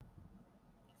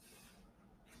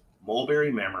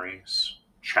Mulberry Memories,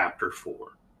 Chapter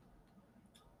 4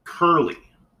 Curly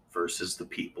versus the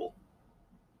People.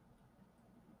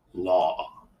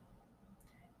 Law.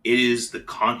 It is the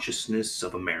consciousness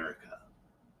of America.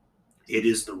 It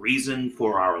is the reason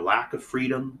for our lack of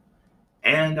freedom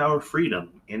and our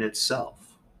freedom in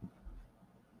itself.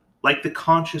 Like the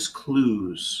conscious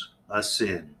clues us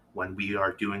in when we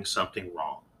are doing something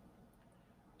wrong,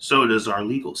 so does our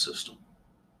legal system.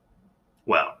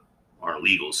 Well, our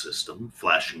legal system,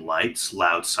 flashing lights,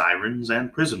 loud sirens,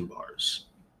 and prison bars.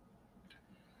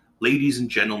 Ladies and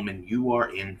gentlemen, you are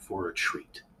in for a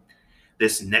treat.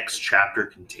 This next chapter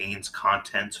contains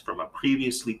contents from a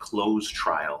previously closed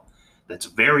trial that's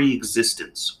very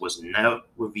existence was not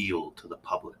revealed to the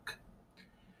public.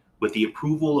 With the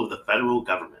approval of the federal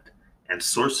government and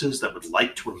sources that would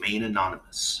like to remain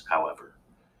anonymous, however,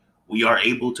 we are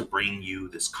able to bring you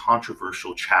this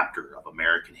controversial chapter of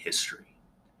American history.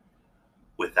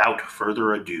 Without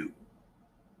further ado,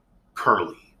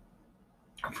 Curly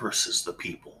versus the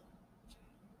People.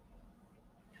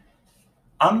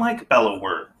 Unlike Bella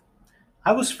Worth,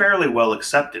 I was fairly well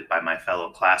accepted by my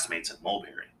fellow classmates at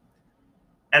Mulberry.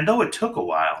 And though it took a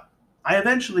while, I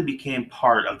eventually became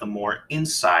part of the more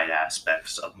inside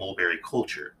aspects of Mulberry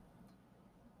culture.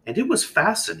 And it was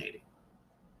fascinating.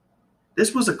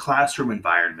 This was a classroom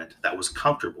environment that was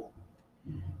comfortable,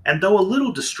 and though a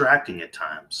little distracting at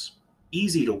times,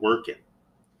 easy to work in,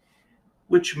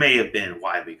 which may have been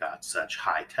why we got such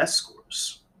high test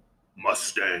scores.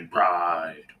 Mustang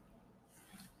pride.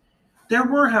 There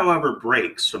were, however,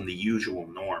 breaks from the usual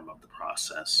norm of the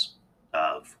process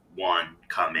of 1,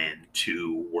 come in,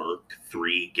 2, work,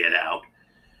 3, get out,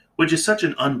 which is such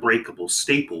an unbreakable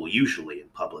staple usually in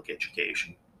public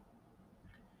education.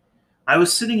 I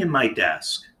was sitting in my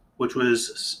desk, which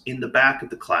was in the back of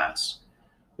the class,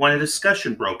 when a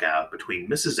discussion broke out between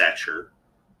Mrs. Etcher,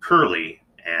 Curly,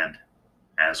 and,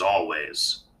 as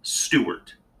always,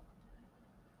 Stewart.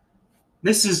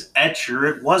 Mrs. Etcher,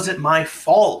 it wasn't my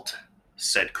fault,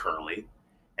 said Curly,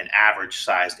 an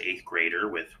average-sized 8th grader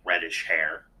with reddish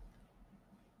hair.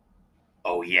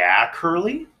 Oh yeah,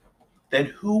 Curly? Then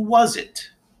who was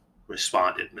it?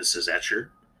 Responded Mrs.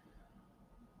 Etcher.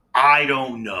 I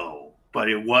don't know, but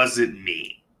it wasn't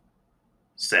me,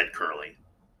 said Curly.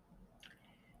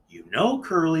 You know,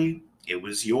 Curly, it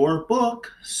was your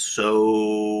book,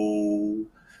 so,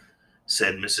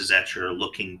 said Mrs. Etcher,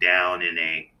 looking down in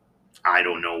a I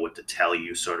don't know what to tell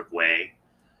you sort of way,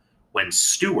 when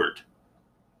Stewart,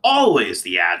 always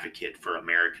the advocate for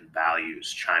American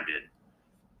values, chimed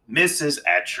in. Mrs.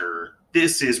 Etcher,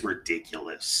 this is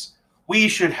ridiculous. We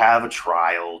should have a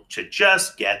trial to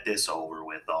just get this over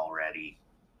with already.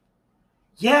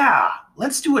 Yeah,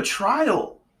 let's do a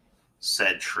trial,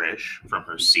 said Trish from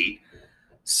her seat,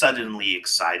 suddenly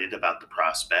excited about the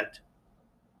prospect.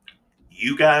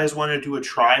 You guys want to do a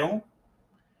trial?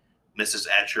 Mrs.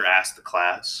 Etcher asked the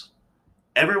class.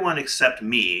 Everyone except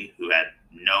me, who had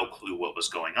no clue what was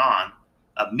going on,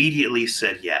 immediately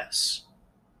said yes.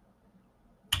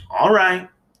 All right,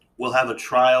 we'll have a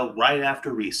trial right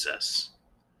after recess.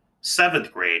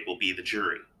 7th grade will be the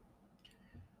jury.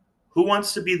 Who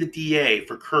wants to be the DA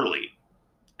for Curly?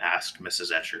 Asked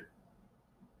Mrs. Etcher.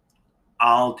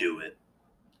 I'll do it,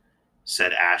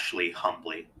 said Ashley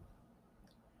humbly.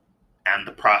 And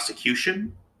the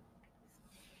prosecution?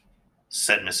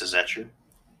 Said Mrs. Etcher.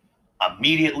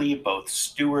 Immediately, both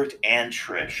Stewart and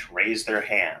Trish raised their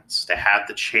hands to have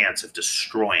the chance of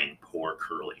destroying poor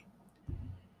Curly.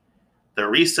 The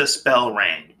recess bell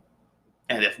rang,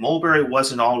 and if Mulberry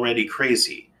wasn't already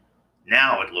crazy,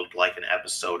 now it looked like an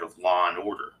episode of Law and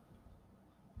Order.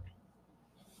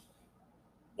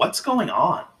 What's going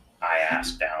on? I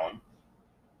asked Alan.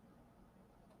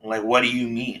 Like, what do you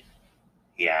mean?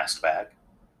 He asked back.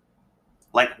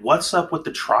 Like, what's up with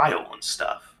the trial and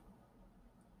stuff?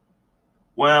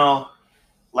 Well,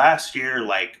 last year,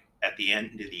 like, at the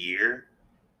end of the year,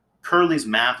 Curly's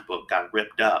math book got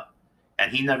ripped up,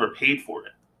 and he never paid for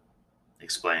it,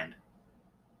 explained.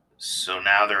 So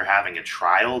now they're having a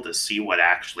trial to see what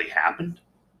actually happened?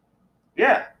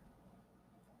 Yeah.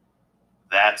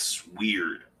 That's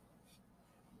weird,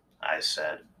 I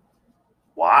said.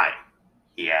 Why?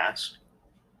 He asked.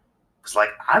 Because,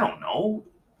 like, I don't know.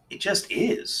 It just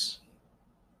is.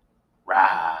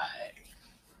 Right,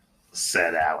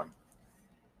 said Alan.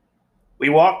 We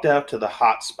walked out to the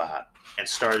hot spot and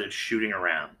started shooting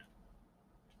around.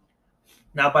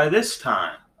 Now, by this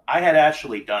time, I had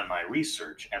actually done my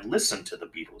research and listened to the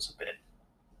Beatles a bit.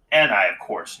 And I, of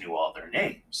course, knew all their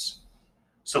names.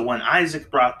 So when Isaac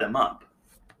brought them up,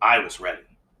 I was ready.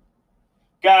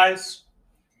 Guys,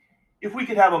 if we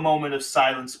could have a moment of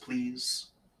silence, please,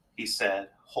 he said,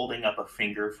 holding up a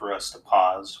finger for us to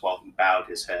pause while he bowed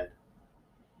his head.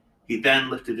 He then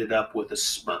lifted it up with a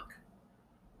smirk.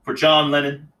 For John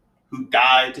Lennon, who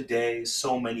died today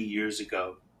so many years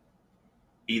ago.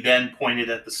 He then pointed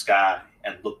at the sky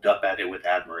and looked up at it with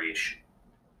admiration.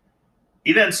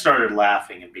 He then started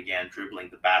laughing and began dribbling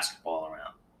the basketball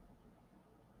around.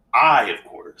 I, of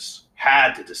course,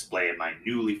 had to display my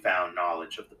newly found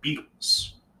knowledge of the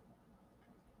Beatles.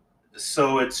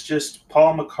 So it's just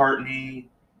Paul McCartney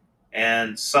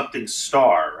and something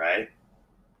Starr, right?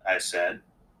 I said.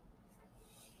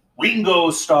 Ringo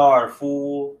Starr,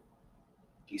 fool,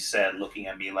 he said, looking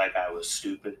at me like I was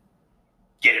stupid.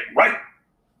 Get it right.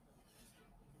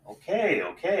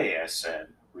 Okay, I said,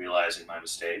 realizing my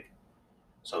mistake.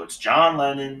 So it's John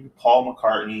Lennon, Paul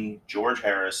McCartney, George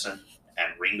Harrison,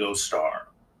 and Ringo Starr,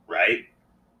 right?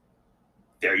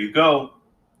 There you go.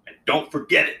 And don't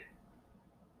forget it,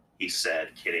 he said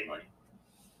kiddingly.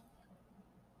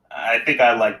 I think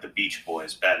I like the Beach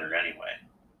Boys better anyway,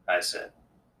 I said.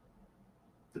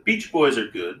 The Beach Boys are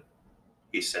good,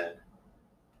 he said.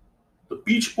 The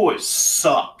Beach Boys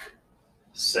suck,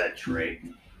 said Drake.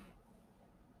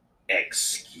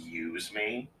 Excuse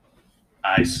me,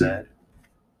 I said.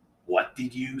 What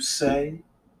did you say?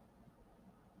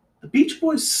 The Beach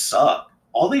Boys suck.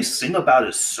 All they sing about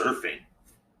is surfing,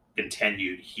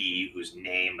 continued he whose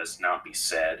name must not be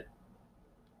said.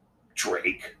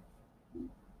 Drake.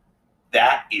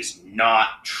 That is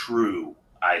not true,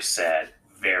 I said,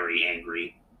 very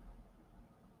angry.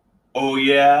 Oh,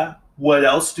 yeah? What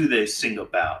else do they sing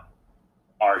about?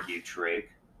 Argued Drake.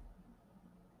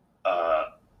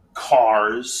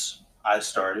 Cars, I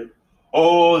started.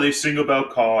 Oh, they sing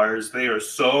about cars. They are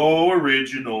so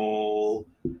original,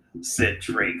 said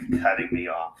Drake, cutting me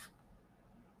off.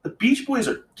 The Beach Boys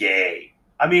are gay.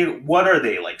 I mean, what are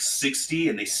they, like 60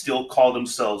 and they still call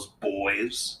themselves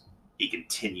boys? He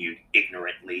continued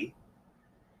ignorantly.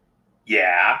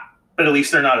 Yeah, but at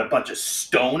least they're not a bunch of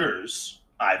stoners,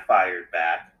 I fired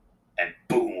back. And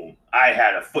boom, I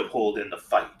had a foothold in the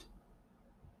fight.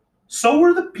 So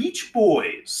were the Beach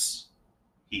Boys,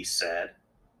 he said.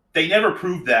 They never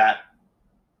proved that,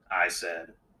 I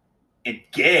said. And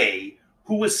gay,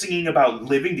 who was singing about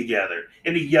living together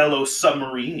in a yellow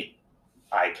submarine?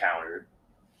 I countered.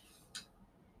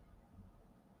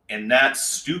 And that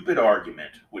stupid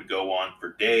argument would go on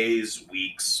for days,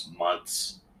 weeks,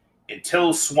 months,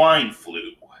 until swine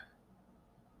flu,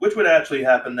 which would actually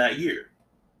happen that year.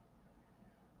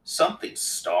 Something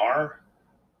Starr?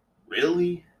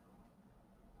 Really?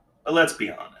 But let's be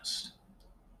honest.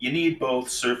 You need both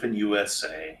Surfing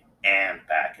USA and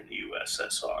back in the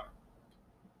USSR.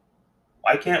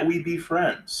 Why can't we be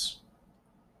friends?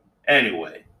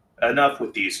 Anyway, enough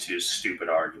with these two stupid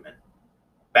arguments.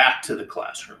 Back to the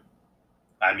classroom.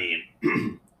 I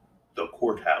mean, the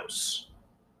courthouse.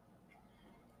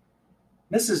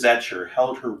 Mrs. Etcher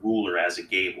held her ruler as a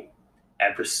gable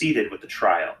and proceeded with the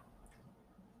trial.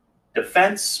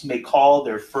 Defense may call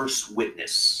their first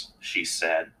witness, she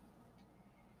said.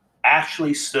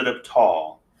 Ashley stood up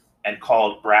tall and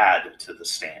called Brad to the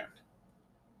stand.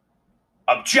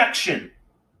 Objection!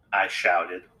 I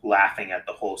shouted, laughing at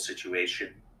the whole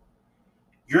situation.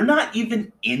 You're not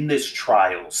even in this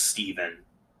trial, Stephen,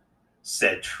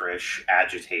 said Trish,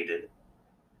 agitated.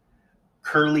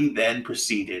 Curly then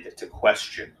proceeded to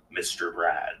question Mr.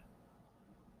 Brad.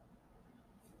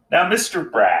 Now, Mr.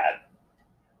 Brad,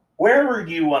 where were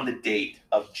you on the date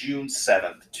of June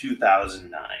 7th,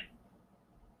 2009?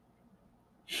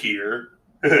 Here,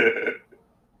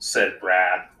 said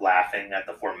Brad, laughing at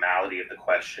the formality of the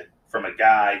question from a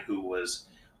guy who was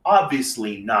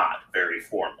obviously not very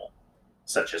formal,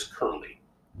 such as Curly.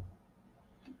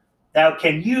 Now,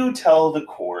 can you tell the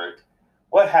court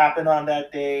what happened on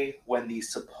that day when the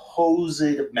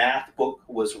supposed math book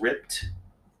was ripped?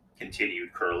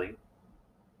 Continued Curly.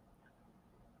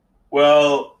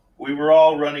 Well, we were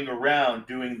all running around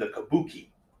doing the kabuki,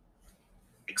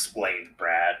 explained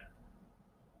Brad.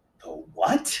 The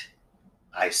what?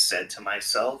 I said to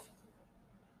myself.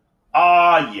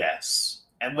 Ah, yes.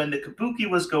 And when the kabuki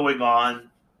was going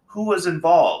on, who was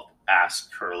involved?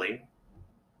 Asked Curly.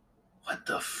 What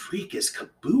the freak is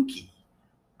kabuki?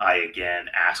 I again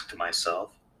asked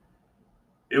myself.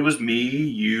 It was me,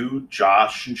 you,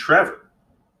 Josh, and Trevor,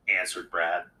 answered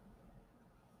Brad.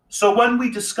 So when we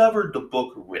discovered the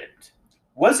book ripped,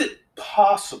 was it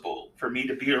possible for me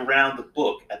to be around the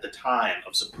book at the time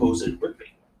of supposed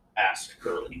ripping? Asked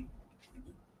Curly.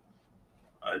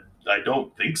 I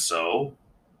don't think so.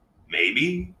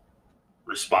 Maybe,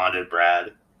 responded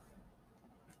Brad.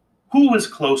 Who was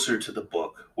closer to the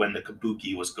book when the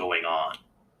kabuki was going on?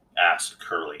 Asked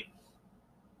Curly.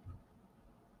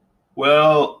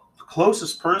 Well, the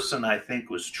closest person I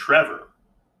think was Trevor,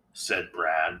 said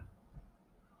Brad.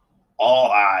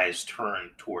 All eyes turned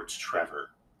towards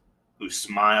Trevor, who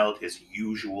smiled his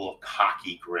usual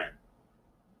cocky grin.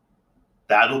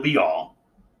 That'll be all,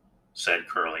 said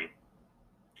Curly.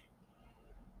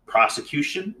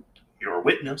 Prosecution, your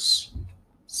witness,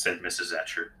 said Mrs.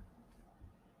 Etcher.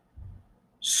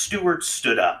 Stewart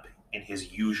stood up in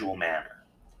his usual manner,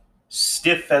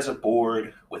 stiff as a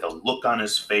board, with a look on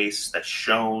his face that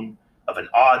shone of an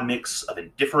odd mix of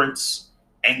indifference,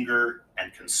 anger,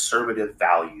 and conservative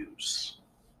values.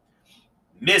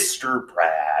 Mr.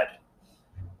 Brad,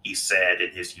 he said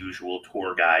in his usual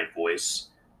tour guide voice,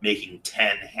 making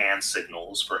 10 hand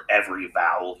signals for every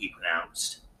vowel he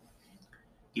pronounced.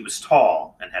 He was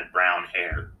tall and had brown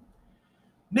hair.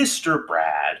 Mr.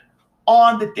 Brad,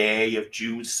 on the day of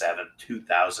June 7th,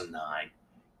 2009,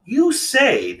 you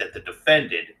say that the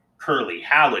defendant, Curly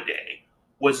Halliday,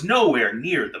 was nowhere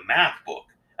near the math book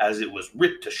as it was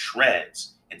ripped to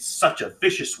shreds in such a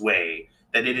vicious way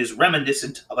that it is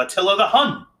reminiscent of Attila the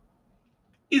Hun.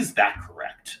 Is that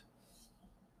correct?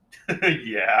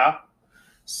 Yeah,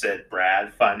 said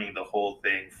Brad, finding the whole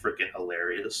thing frickin'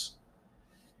 hilarious.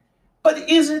 But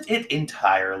isn't it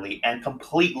entirely and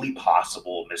completely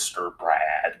possible, Mr.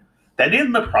 Brad, that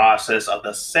in the process of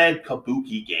the said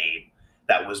kabuki game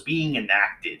that was being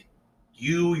enacted,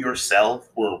 you yourself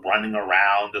were running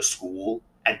around the school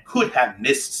and could have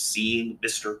missed seeing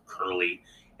Mr. Curly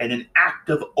in an act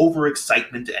of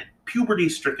overexcitement and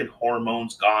puberty-stricken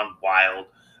hormones gone wild,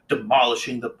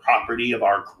 demolishing the property of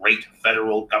our great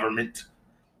federal government?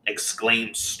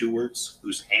 Exclaimed Stewart's,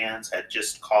 whose hands had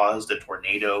just caused a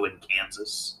tornado in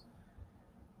Kansas.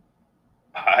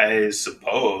 I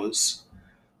suppose,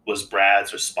 was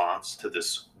Brad's response to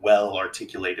this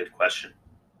well-articulated question.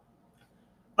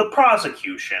 The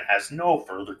prosecution has no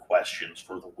further questions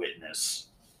for the witness,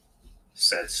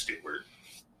 said Stewart.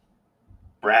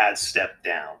 Brad stepped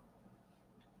down.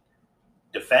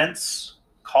 Defense,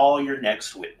 call your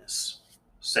next witness,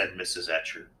 said Mrs.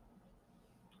 Etcher,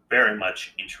 very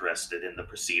much interested in the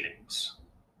proceedings.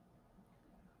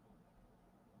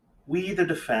 We, the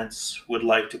defense, would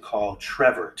like to call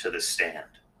Trevor to the stand,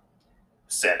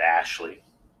 said Ashley.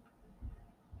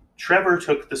 Trevor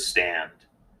took the stand,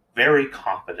 very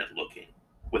confident looking,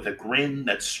 with a grin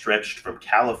that stretched from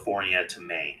California to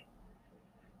Maine.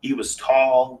 He was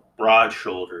tall,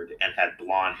 broad-shouldered, and had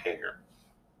blonde hair.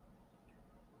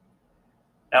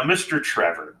 Now, Mr.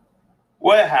 Trevor,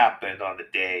 what happened on the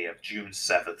day of June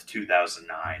 7th,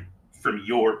 2009, from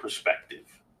your perspective?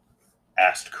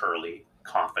 Asked Curly,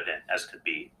 confident as could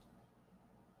be.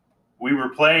 We were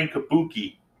playing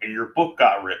kabuki, and your book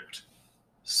got ripped,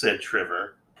 said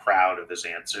Trevor, proud of his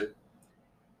answer.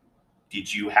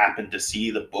 Did you happen to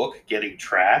see the book getting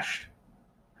trashed?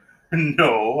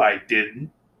 No, I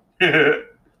didn't,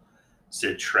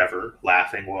 said Trevor,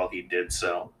 laughing while he did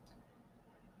so.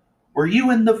 Were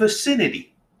you in the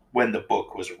vicinity when the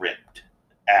book was ripped?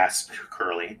 Asked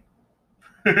Curly.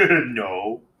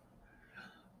 No,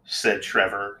 said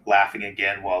Trevor, laughing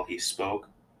again while he spoke.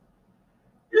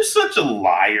 You're such a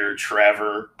liar,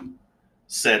 Trevor,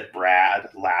 said Brad,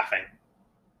 laughing.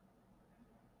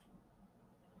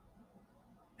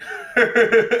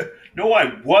 No,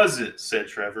 I wasn't, said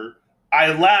Trevor.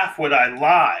 I laugh when I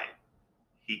lie,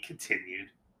 he continued.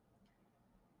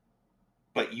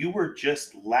 But you were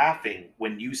just laughing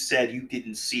when you said you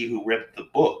didn't see who ripped the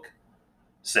book,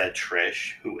 said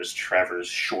Trish, who was Trevor's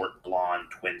short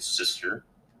blonde twin sister.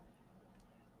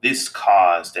 This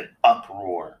caused an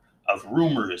uproar of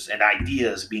rumors and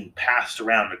ideas being passed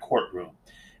around the courtroom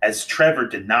as Trevor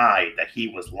denied that he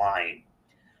was lying,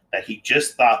 that he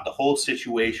just thought the whole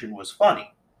situation was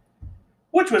funny,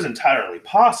 which was entirely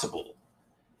possible,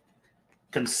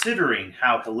 considering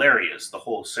how hilarious the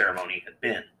whole ceremony had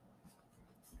been.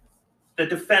 The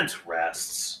defense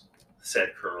rests,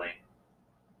 said Curly.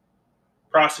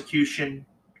 Prosecution,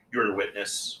 your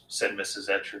witness, said Mrs.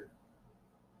 Etcher.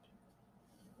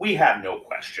 We have no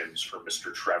questions for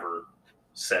Mr. Trevor,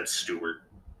 said Stewart.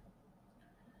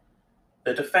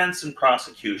 The defense and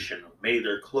prosecution made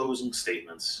their closing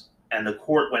statements, and the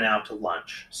court went out to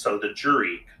lunch so the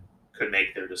jury could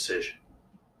make their decision.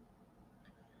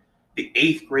 The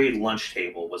 8th grade lunch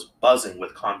table was buzzing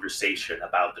with conversation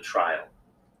about the trial.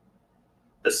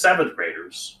 The 7th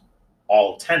graders,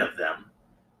 all 10 of them,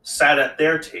 sat at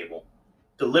their table,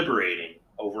 deliberating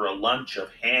over a lunch of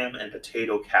ham and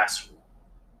potato casserole.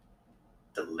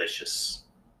 Delicious.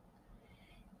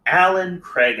 Alan,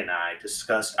 Craig, and I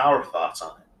discussed our thoughts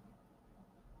on it.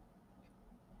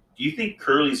 Do you think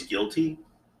Curly's guilty?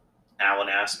 Alan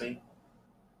asked me.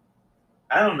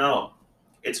 I don't know.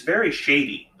 It's very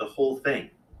shady, the whole thing.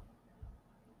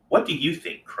 What do you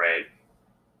think, Craig?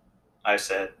 I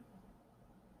said.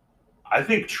 I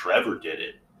think Trevor did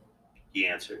it, he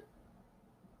answered.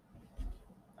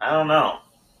 I don't know.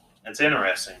 It's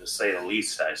interesting to say the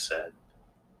least, I said.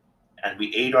 And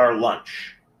we ate our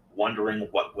lunch, wondering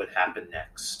what would happen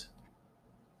next.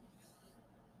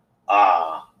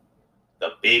 Ah,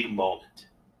 the big moment.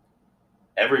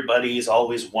 Everybody is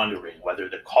always wondering whether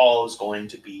the call is going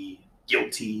to be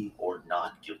guilty or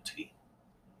not guilty.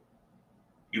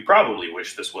 You probably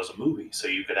wish this was a movie so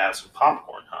you could have some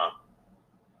popcorn, huh?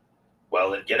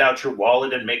 Well, then get out your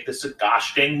wallet and make this a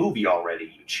gosh dang movie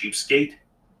already, you cheapskate.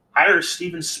 Hire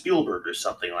Steven Spielberg or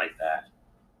something like that.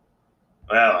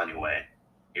 Well, anyway,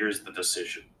 here's the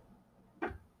decision.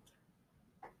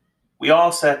 We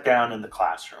all sat down in the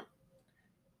classroom.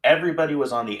 Everybody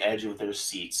was on the edge of their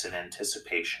seats in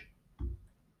anticipation.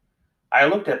 I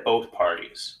looked at both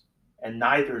parties, and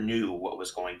neither knew what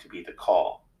was going to be the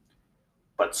call.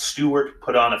 But Stewart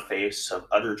put on a face of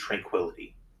utter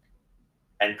tranquility,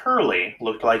 and Curly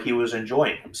looked like he was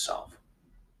enjoying himself.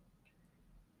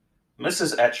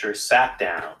 Mrs. Etcher sat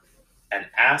down and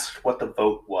asked what the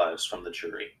vote was from the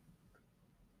jury.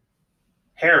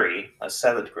 Harry, a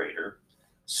seventh grader,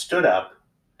 stood up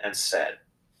and said,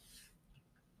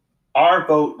 Our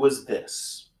vote was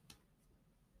this.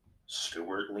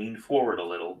 Stewart leaned forward a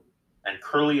little, and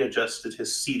Curly adjusted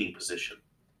his seating position.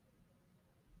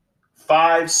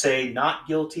 5 say not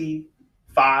guilty,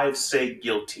 5 say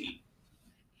guilty.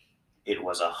 It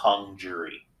was a hung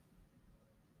jury.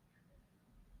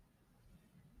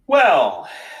 Well,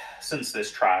 since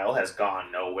this trial has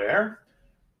gone nowhere,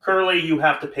 Curly, you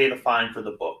have to pay the fine for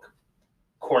the book.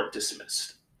 Court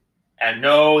dismissed. And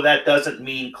no, that doesn't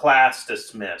mean class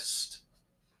dismissed,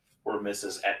 were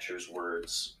Mrs. Etcher's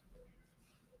words.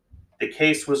 The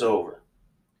case was over,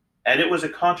 and it was a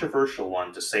controversial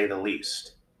one to say the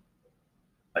least.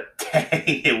 But dang,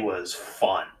 it was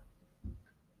fun.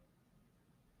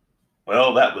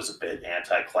 Well, that was a bit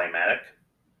anticlimactic.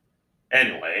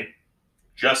 Anyway,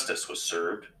 justice was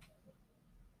served.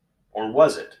 Or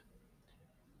was it?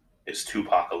 Is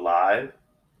Tupac alive?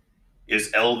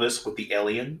 Is Elvis with the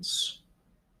aliens?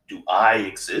 Do I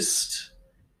exist?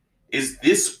 Is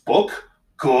this book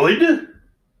good?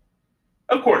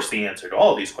 Of course, the answer to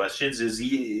all these questions is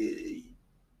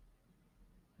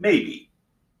maybe.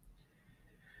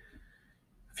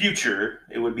 Future,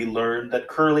 it would be learned that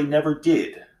Curly never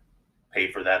did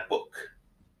pay for that book.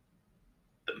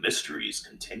 The mysteries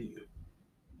continue.